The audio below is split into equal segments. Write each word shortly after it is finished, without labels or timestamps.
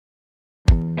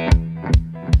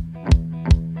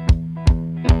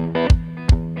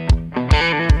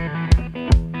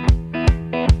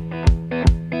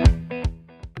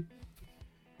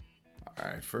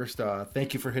First,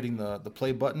 thank you for hitting the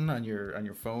play button on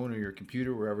your phone or your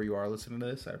computer, wherever you are listening to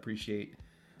this. I appreciate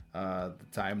the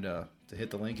time to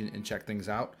hit the link and check things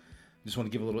out. Just want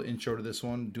to give a little intro to this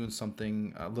one, doing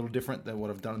something a little different than what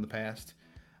I've done in the past.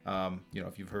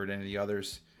 If you've heard any of the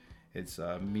others, it's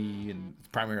me and it's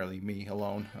primarily me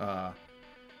alone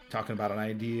talking about an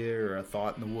idea or a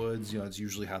thought in the woods. It's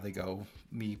usually how they go.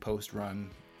 Me post run,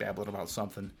 babbling about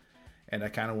something. And I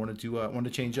kind of wanted to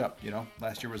change up.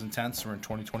 Last year was intense. We're in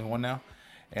 2021 now,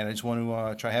 and I just want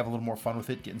to try to have a little more fun with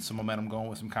it, getting some momentum going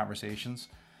with some conversations.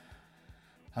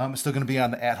 It's still going to be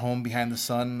on the At Home Behind the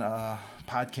Sun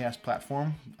podcast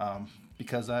platform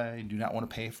because I do not want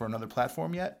to pay for another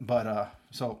platform yet. But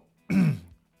so we're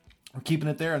keeping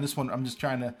it there. And this one, I'm just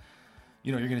trying to,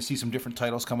 you're going to see some different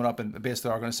titles coming up, and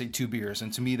basically are going to say two beers.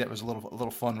 And to me, that was a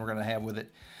little fun we're going to have with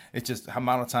it. It's just how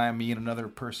amount of time me and another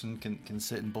person can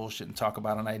sit and bullshit and talk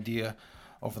about an idea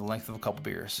over the length of a couple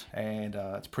beers. And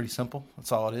it's pretty simple.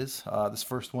 That's all it is. This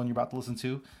first one you're about to listen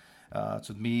to, it's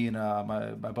with me and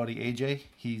my buddy AJ.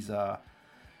 He's an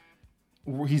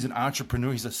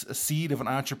entrepreneur. He's a seed of an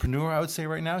entrepreneur, I would say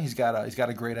right now. He's got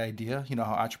a great idea. You know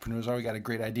how entrepreneurs are. We got a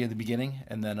great idea in the beginning,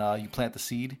 and then you plant the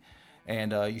seed,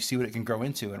 and you see what it can grow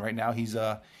into. And right now he's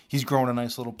growing a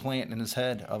nice little plant in his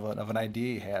head of an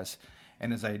idea he has.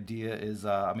 And his idea is,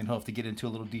 he'll have to get into a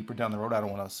little deeper down the road. I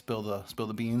don't want to spill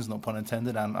the beans, no pun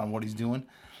intended, on what he's doing.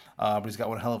 But he's got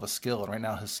one hell of a skill, and right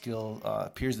now his skill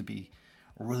appears to be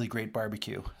really great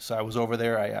barbecue. So I was over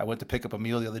there. I went to pick up a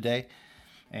meal the other day,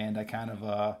 and I kind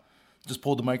of just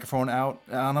pulled the microphone out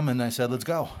on him, and I said, "Let's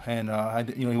go." And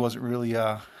he wasn't really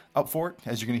up for it,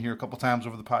 as you're going to hear a couple times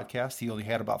over the podcast. He only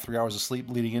had about 3 hours of sleep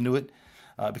leading into it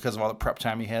because of all the prep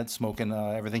time he had, smoking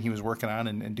everything he was working on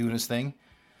and doing his thing.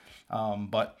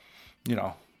 But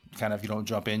kind of if you don't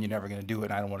jump in, you're never going to do it.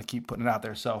 And I don't want to keep putting it out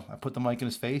there. So I put the mic in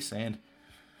his face, and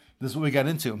this is what we got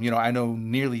into. I know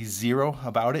nearly zero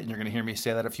about it, and you're going to hear me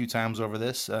say that a few times over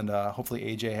this. And hopefully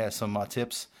AJ has some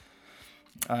tips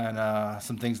and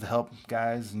some things to help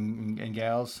guys and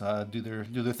gals do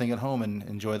their thing at home and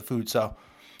enjoy the food. So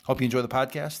hope you enjoy the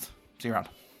podcast. See you around.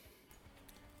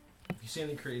 If you see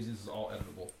anything crazy, this is all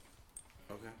editable.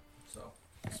 Okay. So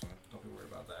That's fine. don't be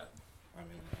worried about that. I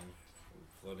mean,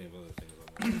 plenty of other things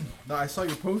on there. No, I saw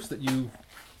your post that you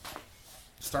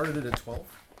started it at 12.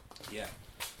 Yeah.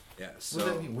 Yeah. So What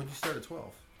does that mean? When did you start at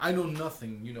 12? I know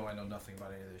nothing. I know nothing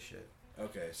about any of this shit.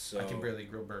 Okay, so I can barely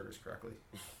grill burgers correctly.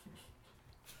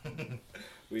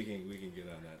 we can get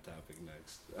on that topic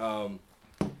next.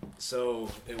 So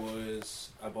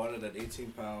I bought it at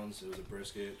 18 pounds. It was a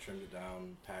brisket, trimmed it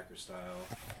down Packer style,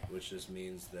 which just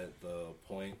means that the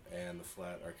point and the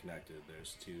flat are connected.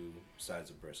 There's two sides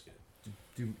of brisket.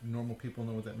 Do normal people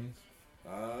know what that means?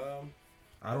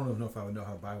 I don't even know if I would know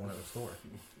how to buy one at a store.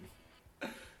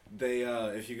 They,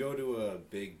 if you go to a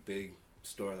big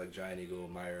store like Giant Eagle,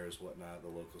 Myers, whatnot, the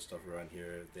local stuff around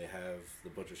here, they have the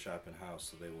butcher shop in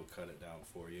house, so they will cut it down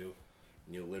for you.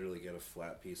 And you'll literally get a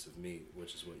flat piece of meat,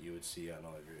 which is what you would see on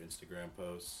all of your Instagram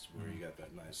posts, where you got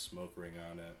that nice smoke ring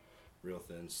on it, real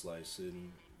thin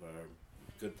slicing,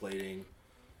 good plating,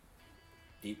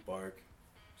 deep bark.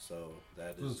 So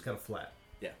that is. So it's kind of flat.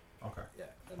 Yeah. Okay. Yeah,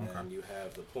 and then you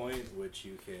have the point, which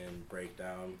you can break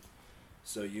down.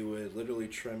 So you would literally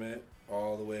trim it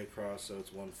all the way across, so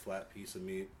it's one flat piece of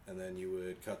meat, and then you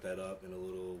would cut that up into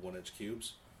little 1-inch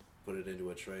cubes, put it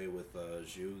into a tray with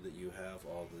jus that you have,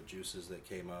 all the juices that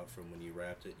came out from when you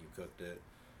wrapped it, you cooked it,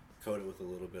 coat it with a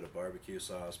little bit of barbecue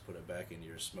sauce, put it back into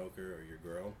your smoker or your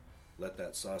grill, let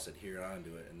that sauce adhere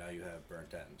onto it, and now you have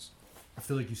burnt ends. I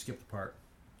feel like you skipped the part.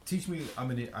 Teach me. I'm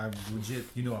legit.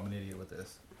 I'm an idiot with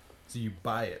this. So you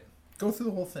buy it. Go through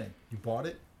the whole thing. You bought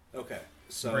it. Okay.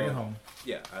 So bring it home.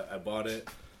 Yeah, I bought it,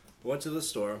 went to the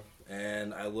store,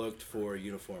 and I looked for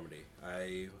uniformity.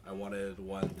 I wanted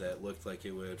one that looked like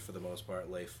it would, for the most part,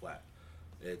 lay flat.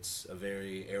 It's a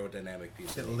very aerodynamic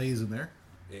piece. It lays in there?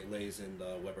 It lays in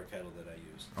the Weber kettle that I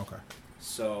use. Okay.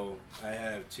 So I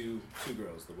have two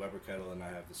grills, the Weber kettle and I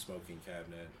have the smoking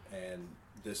cabinet, and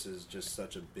this is just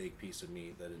such a big piece of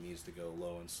meat that it needs to go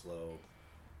low and slow.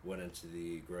 Went into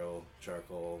the grill,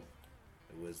 charcoal.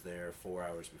 It was there 4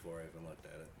 hours before I even looked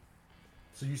at it.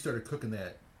 So you started cooking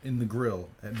that in the grill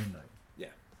at midnight? Yeah.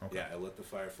 Okay. Yeah, I lit the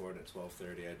fire for it at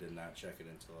 12:30. I did not check it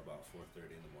until about 4:30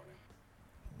 in the morning.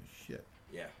 Holy shit.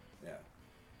 Yeah.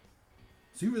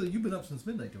 So you've been up since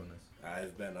midnight doing this?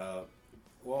 I've been up.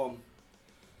 Well,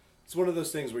 it's one of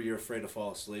those things where you're afraid to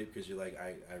fall asleep because you're like,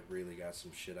 I really got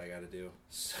some shit I got to do.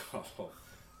 So,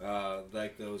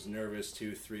 like those nervous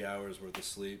 2-3 hours worth of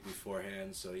sleep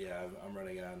beforehand. So yeah, I'm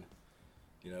running on,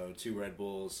 2 Red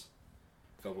Bulls,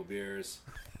 couple beers.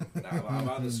 Now, I'm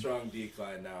on the strong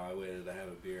decline now. I waited to have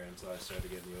a beer until I started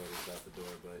getting the orders out the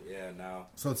door. But yeah, now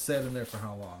So it's sat in there for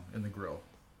how long in the grill?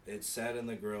 it sat in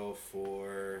the grill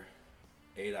for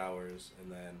 8 hours, and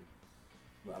then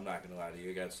I'm not gonna lie to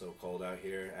you, it got so cold out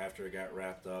here. After it got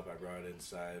wrapped up, I brought it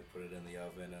inside, put it in the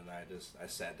oven, and I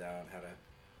sat down,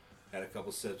 had a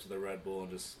couple sips of the Red Bull,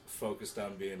 and just focused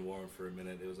on being warm for a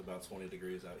minute. It was about 20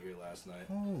 degrees out here last night.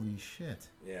 Holy shit.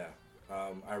 Yeah.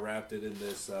 I wrapped it in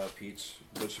this peach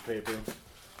butcher paper.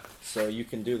 So you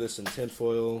can do this in tin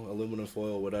foil, aluminum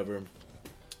foil, whatever.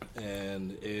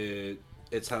 And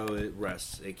it's how it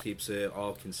rests. It keeps it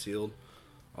all concealed,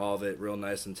 all of it real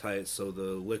nice and tight, so the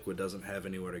liquid doesn't have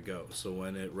anywhere to go. So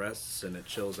when it rests and it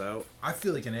chills out. I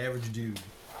feel like an average dude,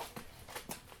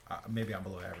 maybe I'm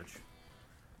below average,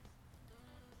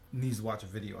 needs to watch a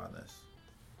video on this.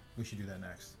 We should do that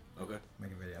next. Okay.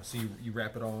 Make a video. So you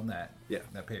wrap it all in that. Yeah.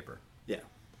 That paper. Yeah.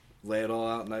 Lay it all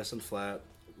out nice and flat.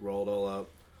 Roll it all up.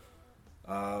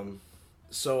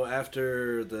 So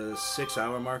after the 6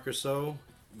 hour mark or so,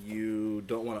 you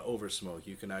don't want to over smoke.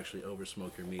 You can actually over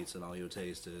smoke your meats, and all you'll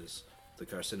taste is the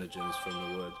carcinogens from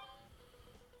the wood.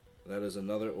 That is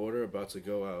another order about to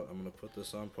go out. I'm going to put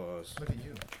this on pause. Look at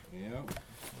you. Yeah.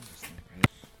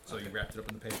 So you wrapped it up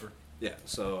in the paper? Yeah,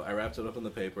 so I wrapped it up in the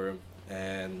paper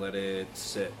and let it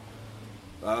sit.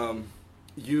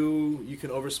 You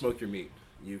can over smoke your meat.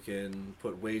 You can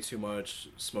put way too much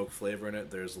smoke flavor in it.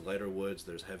 There's lighter woods,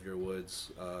 there's heavier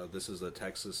woods. This is a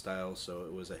Texas style, so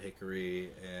it was a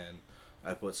hickory, and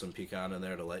I put some pecan in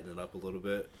there to lighten it up a little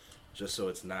bit, just so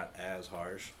it's not as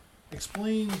harsh.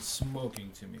 Explain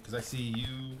smoking to me, because I see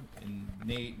you and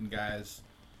Nate and guys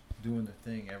doing their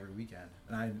thing every weekend,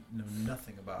 and I know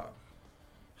nothing about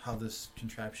how this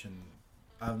contraption.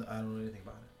 I don't know anything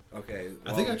about it. Okay.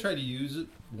 I think I tried to use it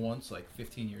once, like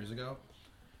 15 years ago,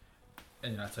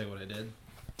 and I'll tell you what I did.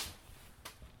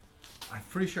 I'm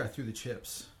pretty sure I threw the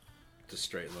chips Just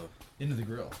straight low. into the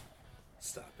grill.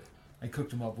 Stop it. I cooked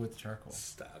them up with charcoal.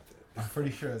 Stop it. I'm pretty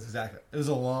sure that's exactly. It was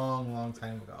a long, long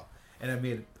time ago, and I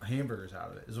made hamburgers out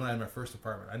of it. It was when I had my first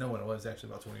apartment. I know when it was, actually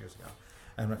about 20 years ago.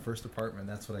 I had my first apartment.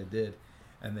 That's what I did,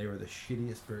 and they were the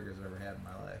shittiest burgers I've ever had in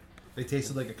my life. They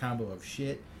tasted like a combo of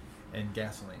shit and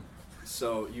gasoline.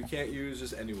 So you can't use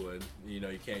just any wood. You know,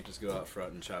 you can't just go out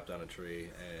front and chop down a tree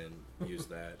and use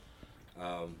that.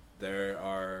 There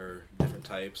are different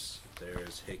types.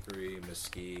 There's hickory,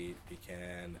 mesquite,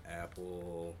 pecan,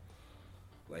 apple.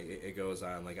 Like it goes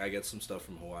on. Like I get some stuff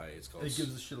from Hawaii. It's called. It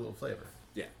gives the shit a little flavor.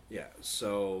 Yeah, yeah.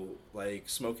 So like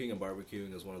smoking and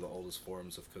barbecuing is one of the oldest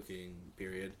forms of cooking.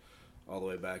 Period. All the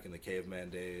way back in the caveman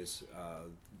days,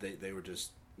 they were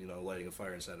just lighting a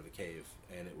fire inside of a cave,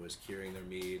 and it was curing their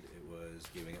meat. It was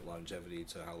giving it longevity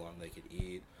to how long they could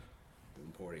eat,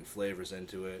 importing flavors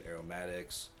into it,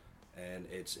 aromatics, and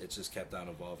it's just kept on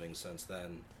evolving since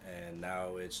then. And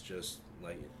now it's just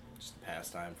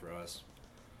pastime for us.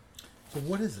 So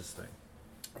what is this thing?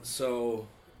 So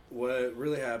what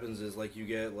really happens is you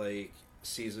get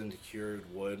seasoned cured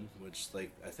wood, which I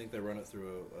think they run it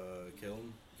through a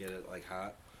kiln, get it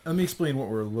hot. Let me explain what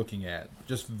we're looking at,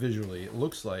 just visually. It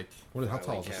looks like how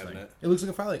tall is this thing? It looks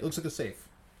like a filing. It looks like a safe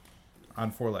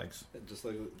on 4 legs. Just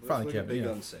like filing a cabinet, big yeah.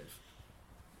 gun safe.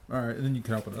 All right, and then you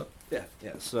can open it up. Yeah.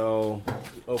 So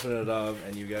open it up,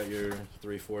 and you got your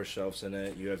 3-4 shelves in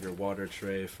it. You have your water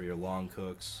tray for your long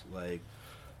cooks.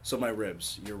 So my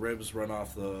ribs. Your ribs run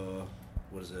off the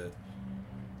 3-2-1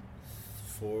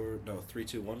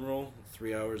 rule.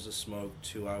 3 hours of smoke,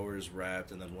 2 hours wrapped,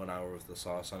 and then 1 hour with the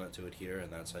sauce on it to adhere, and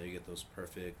that's how you get those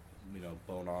perfect,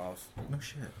 bone off. No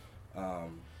shit.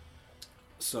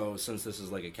 So since this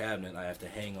is like a cabinet, I have to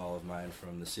hang all of mine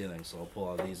from the ceiling. So I'll pull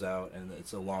all these out, and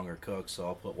it's a longer cook, so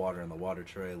I'll put water in the water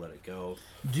tray, let it go.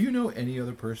 Do you know any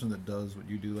other person that does what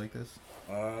you do like this?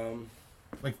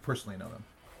 Personally know them.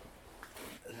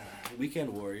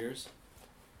 Weekend warriors.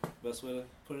 Best way to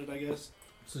put it, I guess.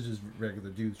 So just regular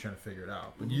dudes trying to figure it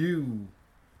out. But you've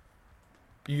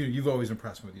always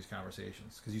impressed me with these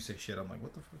conversations because you say shit. I'm like,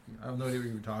 what the fuck? I have no idea what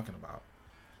you're talking about.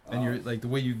 And you're the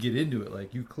way you get into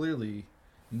it, you clearly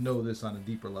know this on a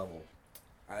deeper level.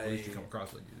 At least you come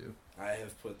across like you do. I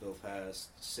have put the past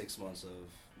 6 months of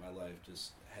my life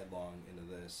just headlong into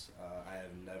this. I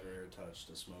have never touched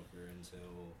a smoker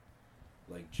until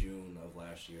June of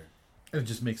last year. And it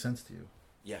just makes sense to you.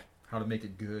 Yeah. How to make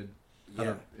it good. How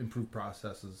to improve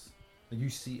processes. You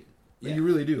see it. Yeah. You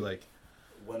really do.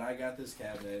 When I got this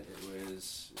cabinet,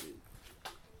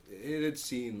 it had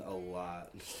seen a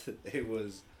lot. It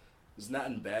was not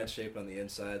in bad shape on the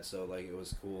inside, so it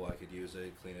was cool. I could use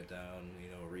it, clean it down,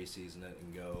 re-season it,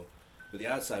 and go. But the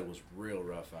outside was real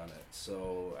rough on it,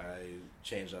 so I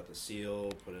changed out the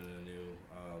seal, put in a new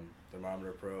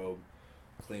thermometer probe,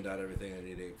 cleaned out everything that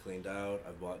needed to get cleaned out.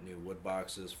 I bought new wood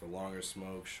boxes for longer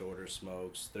smokes, shorter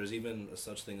smokes. There's even a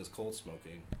such thing as cold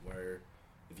smoking, where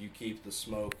if you keep the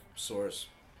smoke source,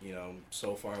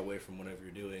 so far away from whatever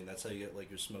you're doing, that's how you get like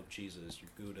your smoked cheeses, your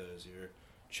Goudas, your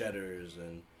cheddars,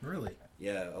 and Really?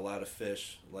 yeah, a lot of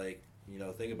fish. Like,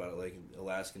 think about it, like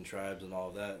Alaskan tribes and all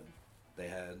of that, they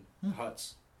had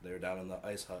huts. They were down in the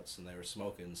ice huts and they were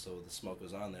smoking, so the smoke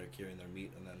was on there, curing their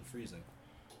meat and then freezing.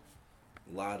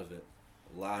 A lot of it.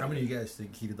 How many of you guys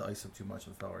think heated the ice up too much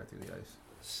and fell right through the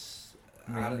ice?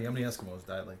 How many Eskimos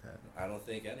died like that? I don't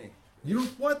think any. You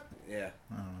don't what? Yeah.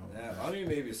 I don't know. Yeah, I mean,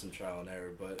 maybe some trial and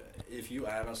error, but if you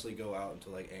honestly go out into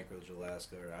like Anchorage,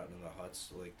 Alaska, or out in the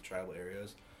huts, like the tribal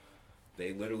areas,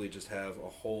 they literally just have a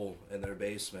hole in their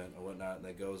basement or whatnot, and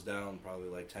that goes down probably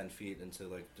like 10 feet into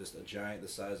like just a giant, the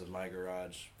size of my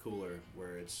garage cooler,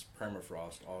 where it's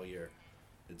permafrost all year.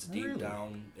 It's deep Really?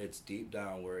 down. It's deep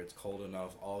down where it's cold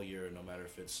enough all year, no matter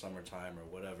if it's summertime or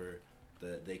whatever,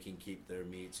 that they can keep their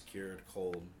meats cured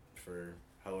cold for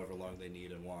however long they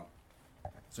need and want.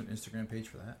 Is there an Instagram page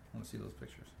for that? I want to see those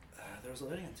pictures. There was a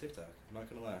lady on TikTok. I'm not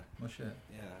gonna lie. No shit.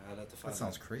 Yeah, I'd have to find That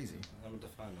sounds crazy. I'm gonna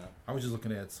find that. I was just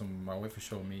looking at my wife was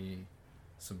showing me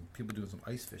some people doing some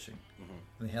ice fishing. Mm-hmm.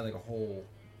 And they had like a whole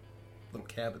little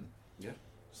cabin. Yeah.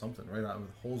 Something right out with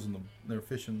holes in them. They were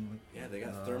fishing. Like, Yeah, they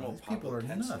got thermal these people pop-up are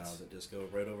tents nuts. now that just go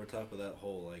right over top of that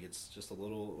hole. Like, it's just a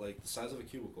little, like the size of a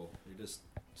cubicle. You're just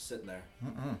sitting there.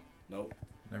 Nope.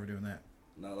 Never doing that.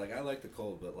 No, like, I like the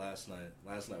cold, but last night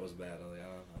was bad. I was like,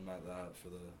 I'm not out for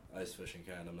the ice fishing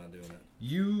kind. I'm not doing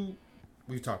it.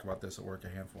 We've talked about this at work a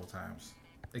handful of times.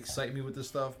 Excite me with this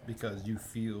stuff because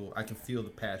I can feel the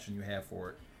passion you have for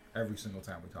it every single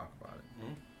time we talk about it.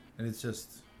 Mm-hmm. And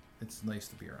it's nice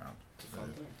to be around. It's a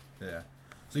fun thing. Yeah.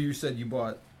 So you said you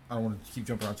bought, I don't want to keep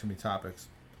jumping around too many topics.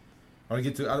 I want to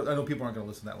get to, I know people aren't going to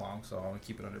listen that long, so I want to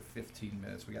keep it under 15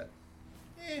 minutes. We got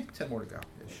 10 more to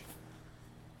go-ish.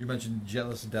 You mentioned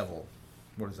Jealous Devil.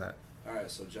 What is that?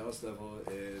 Alright, so Jealous Devil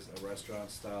is a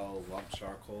restaurant-style lump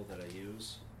charcoal that I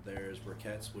use. There's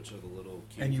briquettes, which are the little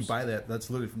cubes. And you buy that's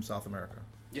literally from South America.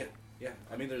 Yeah.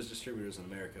 I mean, there's distributors in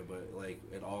America, but, like,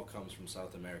 it all comes from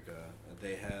South America.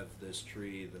 They have this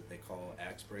tree that they call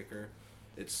axe breaker.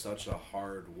 It's such a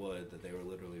hard wood that they were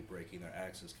literally breaking their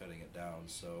axes, cutting it down.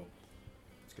 So,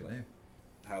 That's a good name.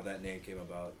 how that name came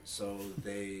about. So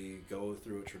they go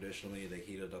through it traditionally. They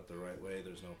heat it up the right way.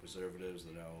 There's no preservatives.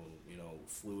 There's no,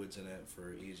 fluids in it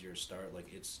for easier start. Like,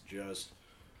 it's just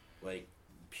like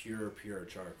pure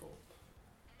charcoal,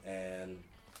 and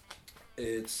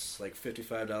it's like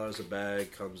 $55 a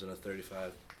bag. Comes in a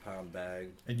 35-pound bag.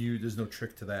 And there's no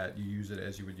trick to that. You use it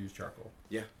as you would use charcoal.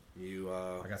 Yeah,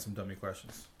 I got some dummy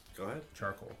questions. Go ahead.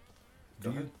 Charcoal. Go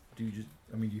ahead. Do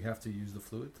you have to use the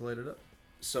fluid to light it up?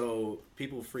 So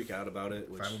people freak out about it,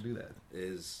 which I will do that.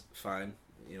 is fine,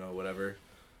 whatever.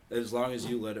 As long as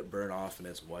you let it burn off and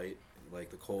it's white, like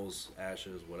the coals,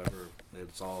 ashes, whatever,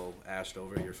 it's all ashed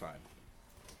over, you're fine.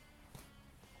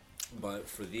 But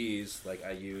for these, like,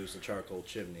 I use a charcoal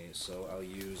chimney, so I'll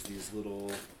use these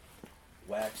little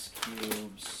wax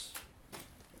cubes.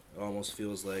 It almost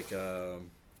feels like kind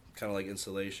of like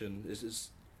insulation. It's just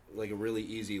like a really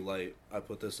easy light. I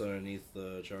put this underneath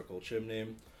the charcoal chimney,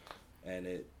 and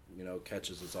it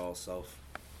catches its all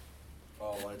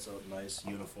lights up nice,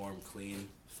 uniform, clean,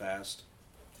 fast.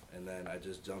 And then I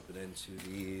just dump it into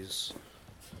these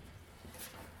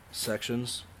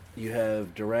sections. You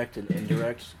have direct and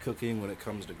indirect cooking when it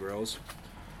comes to grills.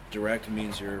 Direct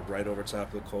means you're right over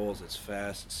top of the coals. It's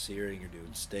fast, it's searing, you're doing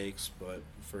steaks. But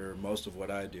for most of what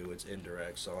I do, it's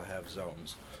indirect, so I'll have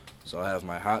zones. So I'll have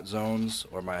my hot zones,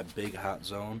 or my big hot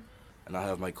zone, and I'll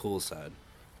have my cool side.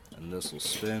 And this will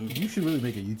spin. You should really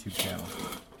make a YouTube channel.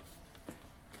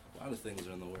 A lot of things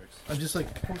are in the works. I'm just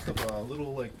post up a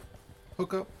little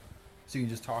hookup, so you can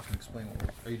just talk and explain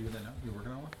are you doing that now? You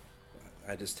working on one?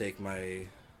 I just take my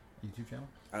YouTube channel?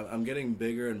 I'm getting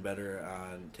bigger and better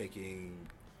on taking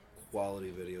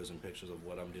quality videos and pictures of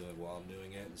what I'm doing while I'm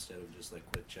doing it, instead of just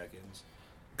quick check-ins.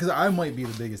 Because I might be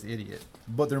the biggest idiot,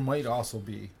 but there might also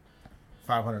be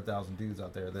 500,000 dudes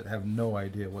out there that have no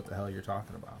idea what the hell you're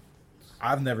talking about.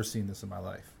 I've never seen this in my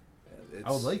life.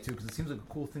 I would like to, because it seems like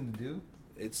a cool thing to do.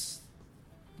 It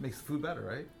makes the food better,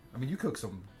 right? I mean, you cook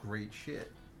some great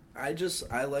shit.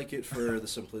 I like it for the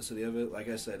simplicity of it. Like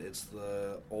I said, it's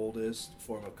the oldest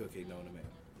form of cooking known to man.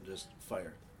 Just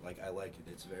fire. I like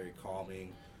it. It's very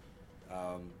calming.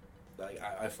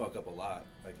 I fuck up a lot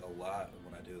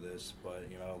when I do this, but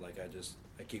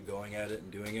I keep going at it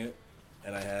and doing it,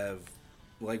 and I have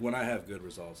like when I have good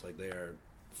results, like they are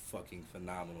fucking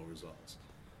phenomenal results.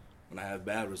 When I have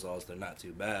bad results, they're not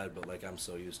too bad, but like I'm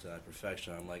so used to that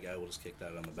perfection, I'm like I will just kick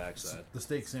that on the backside. The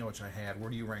steak sandwich I had, where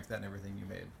do you rank that in everything you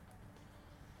made?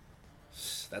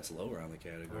 That's lower on the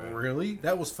category. Really?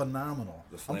 That was phenomenal.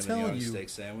 The I'm filet telling mignon you, steak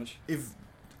sandwich. if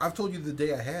I've told you the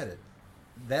day I had it,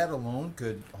 that alone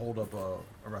could hold up a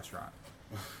restaurant.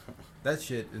 That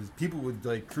shit is, people would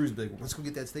like cruise, like, let's go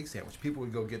get that steak sandwich. People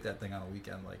would go get that thing on a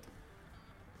weekend, like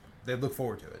they'd look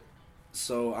forward to it.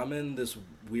 So I'm in this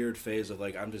weird phase of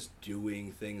like I'm just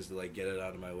doing things to like get it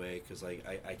out of my way because like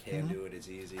I can do it. It's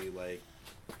easy. Like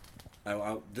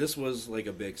this was like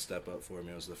a big step up for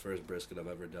me. It was the first brisket I've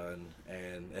ever done,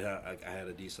 and I had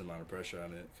a decent amount of pressure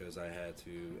on it because I had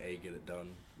to get it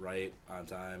done right on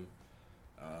time.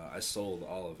 I sold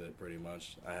all of it pretty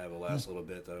much. I have a last little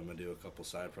bit that I'm gonna do a couple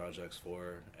side projects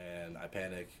for, and I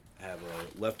have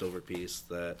a leftover piece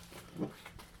that.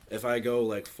 If I go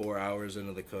like 4 hours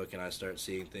into the cook and I start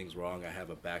seeing things wrong, I have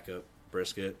a backup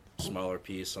brisket, smaller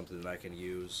piece, something that I can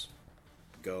use.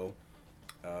 Go.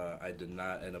 I did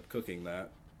not end up cooking that.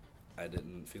 I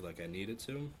didn't feel like I needed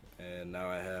to, and now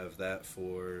I have that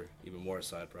for even more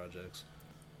side projects.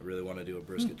 I really want to do a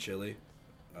brisket chili.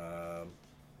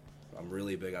 I'm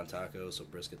really big on tacos, so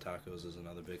brisket tacos is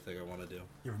another big thing I want to do.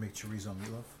 You ever make chorizo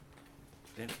meatloaf?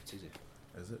 Yeah, it's easy.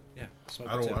 Is it? Yeah,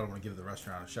 I don't want to give the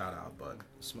restaurant a shout out, but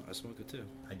I smoke it too.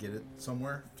 I get it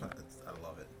somewhere. I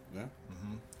love it. Yeah.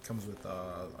 Mm-hmm. Comes with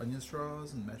onion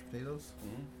straws and mashed potatoes.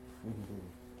 Mm-hmm.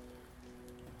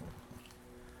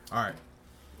 All right.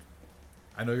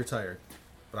 I know you're tired,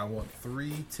 but I want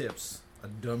 3 tips a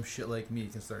dumb shit like me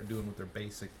can start doing with their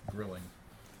basic grilling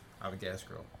out of a gas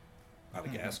grill. Out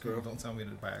of a gas grill? Don't tell me to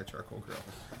buy a charcoal grill.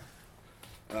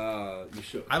 You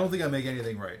should. I don't think I make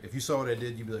anything right. If you saw what I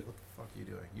did, you'd be like, "What the fuck are you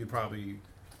doing?" You'd probably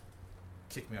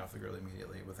kick me off the grill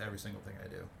immediately with every single thing I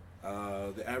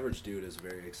do. The average dude is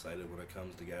very excited when it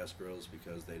comes to gas grills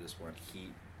because they just want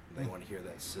heat. They want to hear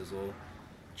that sizzle.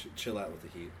 Chill out with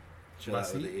the heat. Chill Less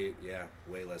out with heat? the heat. Yeah,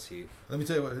 way less heat. Let me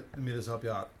tell you what. Let me just help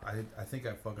you out. I think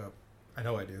I fuck up. I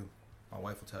know I do. My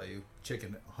wife will tell you.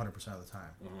 Chicken 100% of the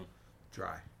time. Mm-hmm.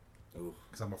 Dry. Ooh.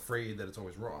 Because I'm afraid that it's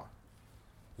always raw.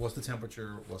 What's the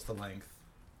temperature? What's the length?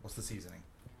 What's the seasoning?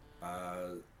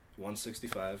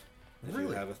 165. If Really?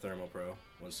 you have a Thermopro,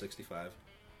 165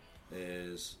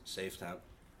 is safe temp.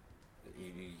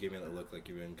 You give me that look like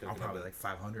you've been cooking. I'm probably up. like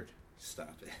 500.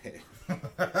 Stop it.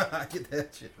 I get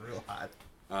that shit real hot.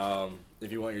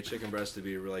 If you want your chicken breast to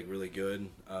be really good,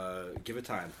 give it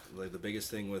time. Like the biggest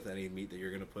thing with any meat that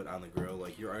you're gonna put on the grill,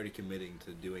 like you're already committing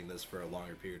to doing this for a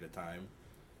longer period of time.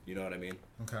 You know what I mean?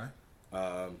 Okay.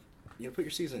 Put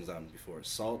your seasonings on before.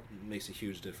 Salt makes a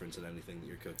huge difference in anything that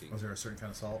you're cooking. Was there a certain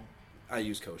kind of salt? I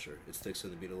use kosher. It sticks to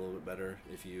the meat a little bit better.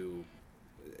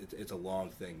 It's a long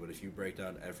thing, but if you break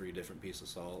down every different piece of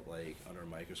salt, like under a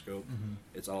microscope,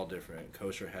 it's all different.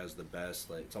 Kosher has the best,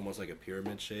 like it's almost like a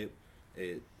pyramid shape.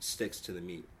 It sticks to the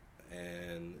meat,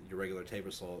 and your regular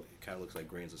table salt, it kind of looks like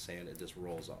grains of sand. It just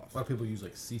rolls off. A lot of people use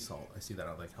like sea salt. I see that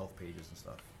on like health pages and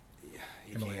stuff. Yeah,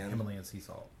 Himalayan sea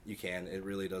salt. You can. It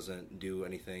really doesn't do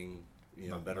anything,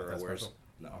 better or worse. Special?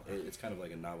 No, it's kind of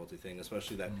like a novelty thing,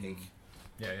 especially that pink.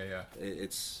 Yeah.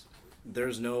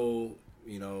 There's no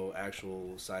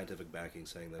actual scientific backing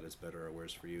saying that it's better or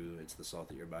worse for you. It's the salt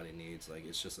that your body needs. Like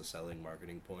it's just a selling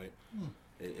marketing point.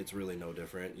 It's really no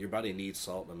different. Your body needs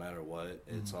salt no matter what.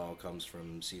 It's all comes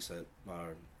from sea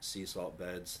salt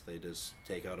beds. They just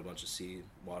take out a bunch of sea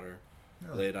water,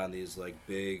 lay it on these like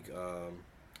big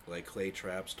like clay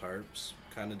traps, tarps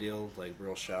kind of deal, like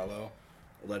real shallow.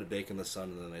 Let it bake in the sun,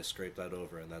 and then they scrape that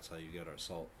over, and that's how you get our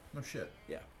salt. No shit.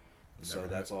 Yeah. So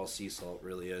that's all sea salt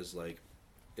really is. Like,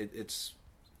 it's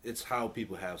how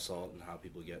people have salt and how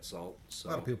people get salt. So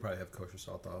A lot of people probably have kosher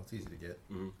salt though. It's easy to get.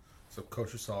 Mm-hmm. So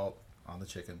kosher salt on the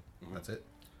chicken. That's it.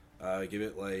 Give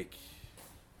it like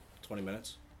 20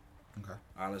 minutes. Okay.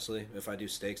 Honestly, if I do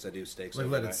steaks, I do steaks. Like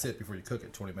let overnight. it sit before you cook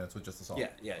it 20 minutes with just the salt.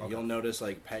 Yeah. Okay. You'll notice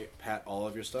like pat all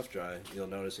of your stuff dry. You'll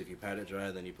notice if you pat it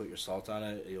dry, then you put your salt on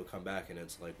it, you'll come back and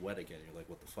it's like wet again. You're like,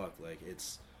 what the fuck? Like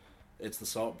it's the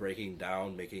salt breaking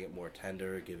down, making it more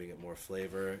tender, giving it more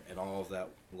flavor, and all of that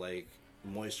like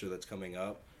moisture that's coming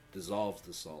up dissolves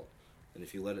the salt. And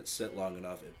if you let it sit long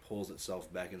enough, it pulls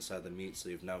itself back inside the meat, so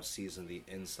you've now seasoned the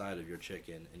inside of your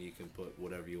chicken, and you can put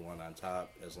whatever you want on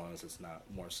top, as long as it's not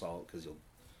more salt, because you'll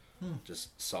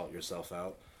just salt yourself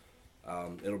out.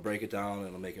 It'll break it down,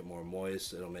 it'll make it more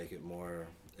moist, it'll make it more,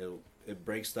 it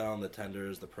breaks down the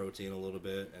tenders, the protein a little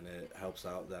bit, and it helps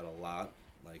out that a lot,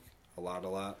 like a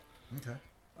lot. Okay.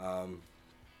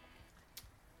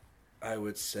 I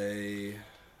would say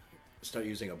start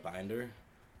using a binder.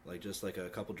 like just like a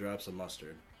couple drops of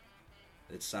mustard.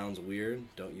 It sounds weird.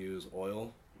 Don't use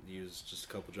oil. Use just a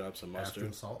couple drops of mustard. After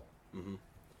the salt? Mm-hmm.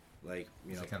 Like,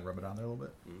 you know, kind of rub it on there a little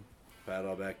bit? pat it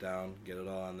all back down, get it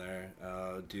all on there.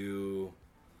 Do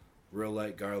real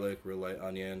light garlic, real light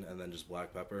onion, and then just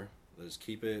black pepper. Just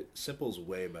keep it simple's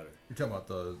way better. You're talking about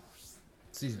the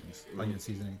seasonings, onion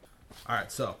seasoning. All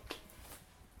right, so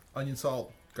onion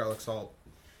salt, garlic salt,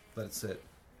 let it sit.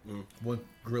 One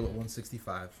grill at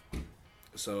 165.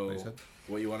 So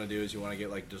what you want to do is you want to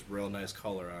get like just real nice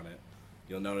color on it.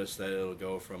 You'll notice that it'll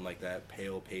go from like that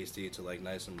pale pasty to like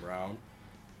nice and brown.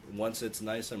 Once it's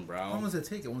nice and brown, how long does it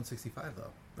take at 165 though?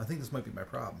 I think this might be my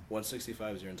problem.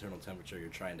 165 is your internal temperature you're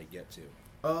trying to get to.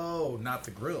 Oh, not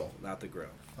the grill. Not the grill.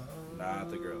 Oh, Not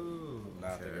the grill.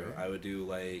 Not the grill. I would do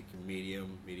like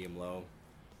medium low.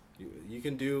 You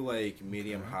can do like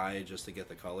medium high just to get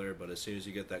the color, but as soon as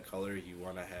you get that color, you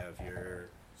want to have your...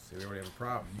 See, we already have a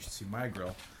problem. You should see my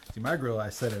grill. See, my grill, I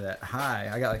set it at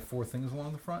high. I got like 4 things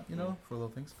along the front, you know, 4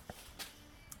 little things.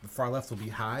 The far left will be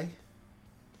high,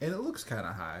 and it looks kind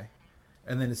of high.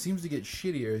 And then it seems to get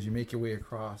shittier as you make your way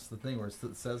across the thing where it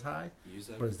says high,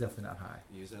 but it's definitely not high.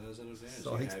 Use that as an advantage.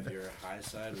 So you have your high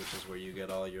side, which is where you get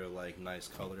all your like nice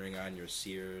coloring on your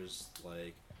sears,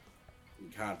 like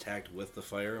contact with the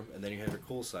fire, and then you have your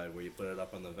cool side where you put it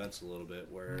up on the vents a little bit,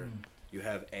 where you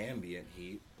have ambient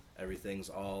heat. Everything's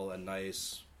all a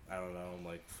nice, I don't know,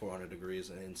 like 400 degrees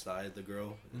inside the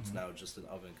grill. It's now just an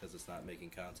oven because it's not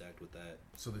making contact with that.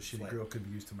 So the shitty grill could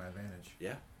be used to my advantage.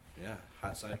 Yeah. Yeah,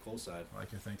 hot side, cold side. I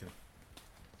like you're thinking.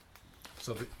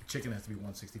 So the chicken has to be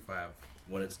 165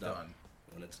 when it's done.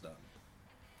 When it's done.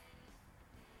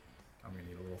 I'm gonna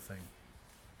need a little thing.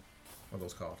 What are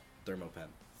those called? Thermopen.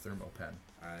 Thermopen.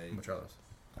 How much are those?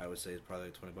 I would say it's probably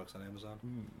like $20 on Amazon.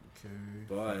 Okay.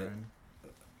 But fine.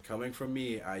 Coming from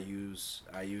me, I use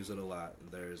it a lot.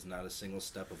 There's not a single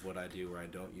step of what I do where I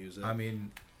don't use it. I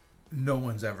mean, no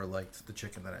one's ever liked the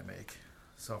chicken that I make.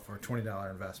 So for a $20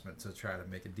 investment to try to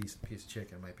make a decent piece of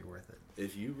chicken might be worth it.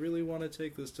 If you really want to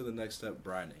take this to the next step,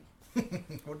 brining.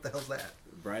 What the hell's that?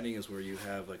 Brining is where you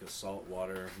have like a salt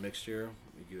water mixture.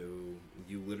 You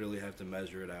literally have to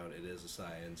measure it out. It is a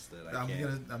science that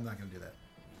I'm not gonna do that.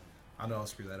 I know I'll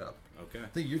screw that up. Okay. I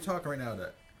think you're talking right now to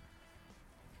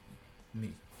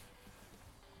me,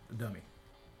 a dummy.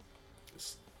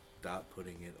 Stop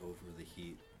putting it over the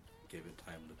heat. Give it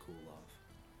time to cool off.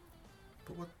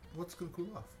 But what's gonna cool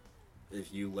off?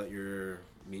 If you let your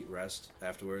meat rest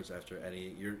afterwards, after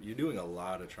you're doing a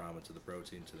lot of trauma to the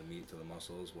protein, to the meat, to the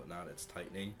muscles, whatnot. It's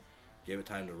tightening. Give it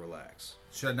time to relax.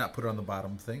 Should I not put it on the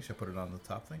bottom thing? Should I put it on the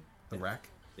top thing, the rack?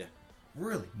 Yeah.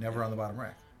 Really? Never on the bottom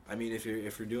rack. I mean, if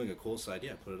you're doing a cool side,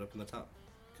 yeah, put it up in the top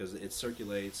because it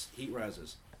circulates. Heat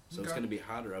rises, so it's going to be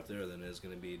hotter up there than it is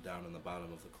going to be down in the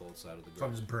bottom of the cold side of the grill. So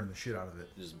I'm just burning the shit out of it.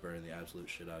 Just burning the absolute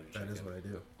shit out of your chicken. That is what I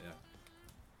do. Yeah.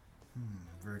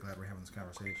 Very glad we're having this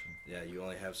conversation. Yeah, you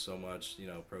only have so much,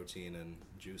 protein and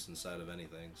juice inside of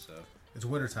anything. So it's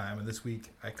wintertime, and this week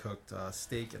I cooked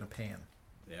steak in a pan.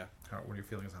 Yeah. What are your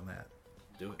feelings on that?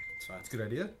 Do it. It's fine. It's a good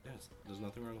idea? Yeah, there's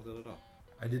nothing wrong with it at all.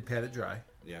 I did pat it dry.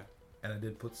 Yeah. And I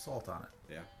did put salt on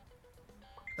it. Yeah.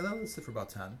 And then let it sit for about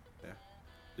 10. Yeah.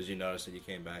 Did you notice that you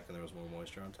came back and there was more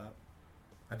moisture on top?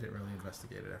 I didn't really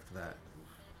investigate it after that.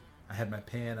 I had my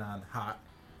pan on hot.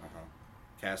 Uh-huh.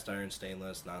 Cast iron,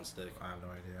 stainless, non-stick? I have no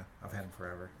idea. I've had them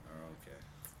forever. Oh, okay.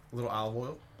 A little olive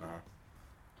oil. Uh-huh.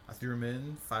 I threw them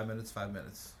in 5 minutes, 5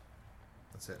 minutes.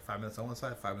 That's it. 5 minutes on one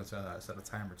side, 5 minutes on the other. I set a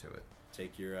timer to it.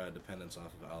 Take your dependence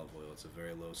off of olive oil. It's a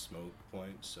very low smoke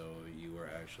point, so you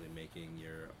are actually making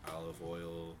your olive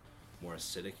oil more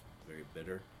acidic, very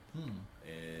bitter.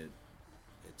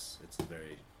 It's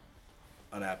very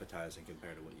unappetizing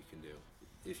compared to what you can do.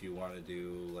 If you want to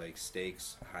do like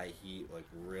steaks, high heat, like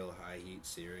real high heat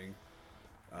searing,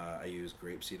 I use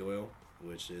grapeseed oil,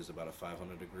 which is about a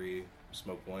 500 degree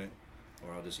smoke point,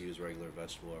 or I'll just use regular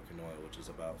vegetable oil, canola, which is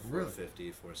about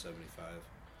 450, 475.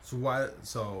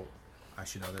 So I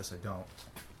should know this. I don't.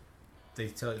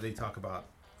 They talk about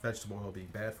vegetable oil being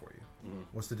bad for you. Mm-hmm.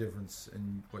 What's the difference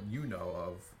in what you know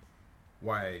of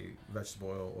why vegetable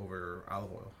oil over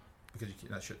olive oil? Because you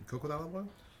shouldn't cook with olive oil?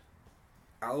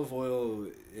 Olive oil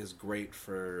is great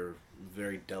for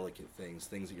very delicate things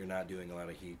that you're not doing a lot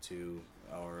of heat to,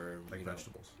 or like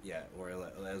vegetables. Yeah, or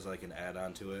as like an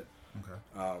add-on to it.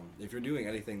 Okay. If you're doing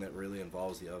anything that really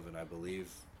involves the oven, I believe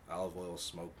olive oil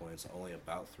smoke point's only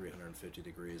about 350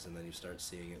 degrees, and then you start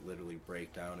seeing it literally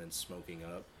break down and smoking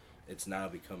up. It's now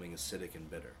becoming acidic and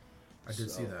bitter. I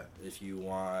did see that. If you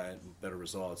want better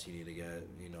results, you need to get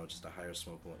just a higher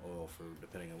smoke point oil for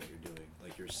depending on what you're doing.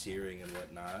 Like you're searing and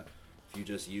whatnot. if you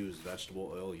just use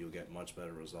vegetable oil, you'll get much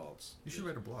better results. You should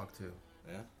write a blog too.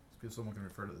 Yeah. So someone can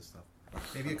refer to this stuff.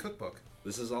 Maybe a cookbook.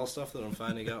 This is all stuff that I'm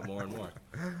finding out more and more.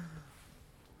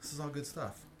 This is all good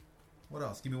stuff. What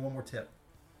else? Give me one more tip.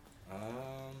 Let's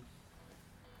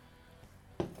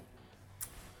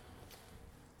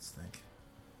think.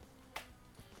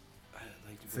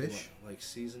 Fish? Like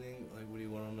seasoning? Like, what do you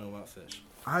want to know about fish?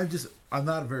 I'm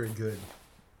not very good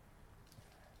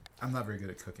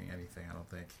at cooking anything, I don't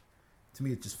think. To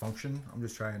me, it's just function. I'm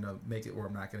just trying to make it where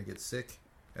I'm not going to get sick,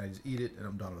 and I just eat it, and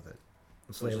I'm done with it.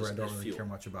 The flavor I don't really care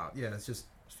much about. Yeah, it's just...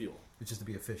 It's fuel. It's just to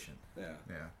be efficient. Yeah.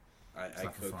 Yeah. I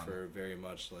cook for very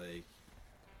much, like...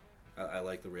 I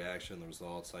like the reaction, the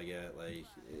results I get. Like,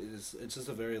 it's just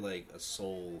a very, like, a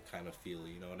soul kind of feel,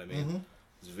 you know what I mean? Mm-hmm.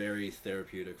 It's very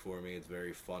therapeutic for me. It's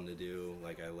very fun to do.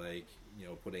 Like, I like,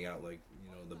 putting out, like,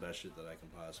 the best shit that I can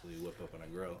possibly whip up on a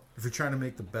grill. If you're trying to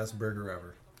make the best burger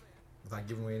ever, without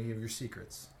giving away any of your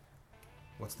secrets,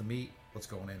 what's the meat? What's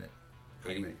going in it?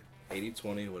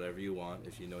 80-20, whatever you want,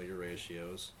 if you know your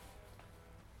ratios.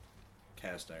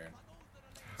 Cast iron.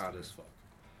 Hot as fuck.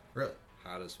 Really?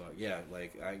 Hot as fuck. Yeah,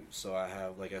 like I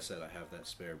have, like I said, I have that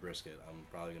spare brisket. I'm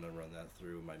probably gonna run that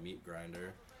through my meat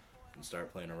grinder and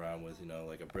start playing around with,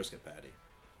 like a brisket patty.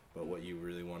 But what you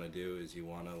really want to do is you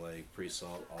want to like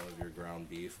pre-salt all of your ground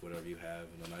beef, whatever you have,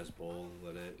 in a nice bowl.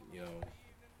 Let it,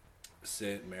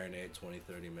 sit, marinate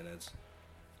 20-30 minutes.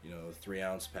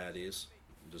 3-ounce patties,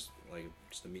 just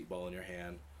a meatball in your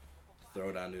hand. Throw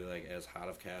it onto like as hot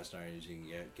of cast iron as you can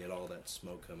get all that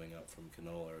smoke coming up from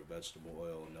canola or vegetable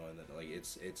oil, knowing that like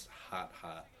it's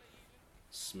hot.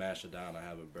 Smash it down. I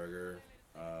have a burger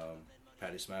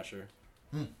patty smasher.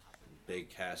 Big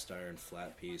cast iron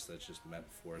flat piece that's just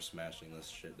meant for smashing this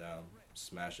shit down.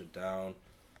 Smash it down.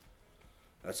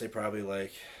 I'd say probably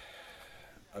like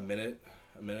a minute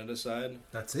aside.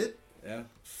 That's it? Yeah.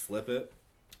 Flip it.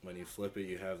 When you flip it,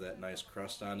 you have that nice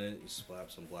crust on it. You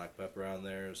slap some black pepper on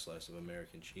there, a slice of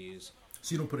American cheese.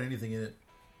 So you don't put anything in it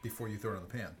before you throw it in the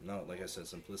pan? No, like I said,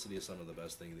 simplicity is some of the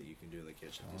best thing that you can do in the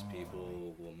kitchen. These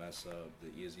people will mess up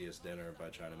the easiest dinner by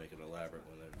trying to make it elaborate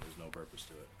when there's no purpose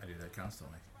to it. I do that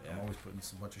constantly. Yeah. I'm always putting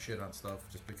a bunch of shit on stuff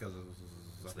just because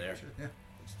It's there. Shit. Yeah.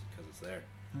 It's because it's there.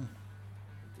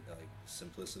 Like,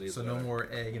 simplicity is So no more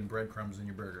egg and breadcrumbs in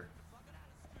your burger?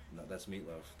 No, that's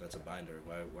meatloaf. That's a binder.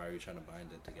 Why are you trying to bind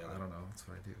it together? I don't know. That's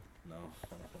what I do. No.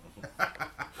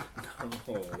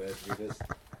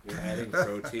 You're adding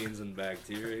proteins and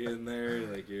bacteria in there.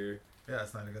 Like Yeah,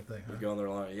 that's not a good thing. You're going there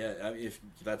along. Yeah, I mean, if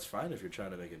that's fine if you're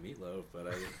trying to make a meatloaf,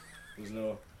 but there's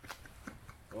no.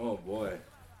 Oh boy.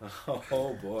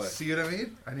 Oh boy. See what I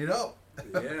mean? I need help.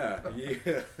 Yeah.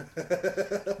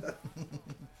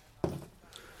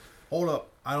 Hold up.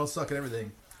 I don't suck at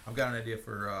everything. I've got an idea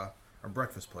for our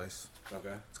breakfast place.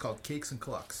 Okay. It's called Cakes and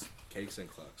Clucks. Cakes and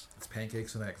Clucks. It's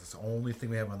pancakes and eggs. It's the only thing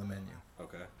we have on the menu.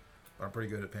 Okay. But I'm pretty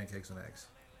good at pancakes and eggs.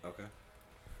 Okay.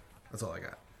 That's all I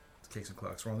got. It's Cakes and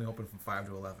Clucks. We're only open from 5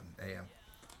 to 11 a.m.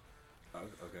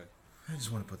 Okay. I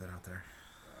just want to put that out there.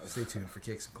 Stay tuned for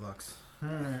Cakes and Clucks.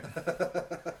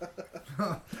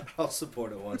 I'll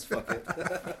support it once. Fuck it.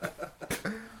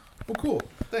 Well, cool.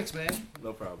 Thanks, man.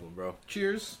 No problem, bro.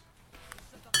 Cheers.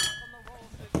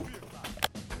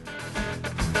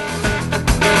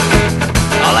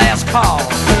 A last call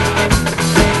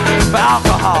for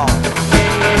alcohol.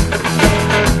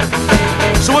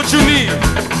 So what you need?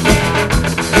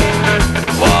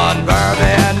 One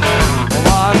bourbon,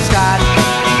 one scotch,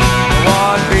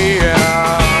 one beer.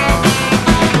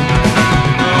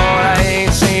 Oh, I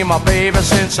ain't seen my baby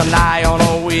since a nigh on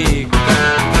a week.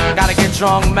 Gotta get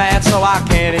drunk, man, so I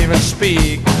can't even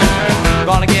speak.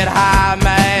 Gonna get high,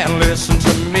 man, listen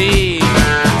to me.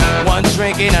 One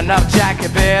drink ain't enough, Jack, you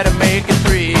better make it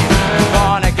 3.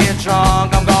 Gonna get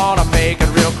drunk, I'm gonna make it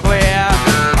real clear.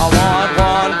 I want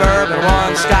one bourbon,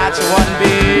 one scotch, and one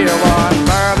beer.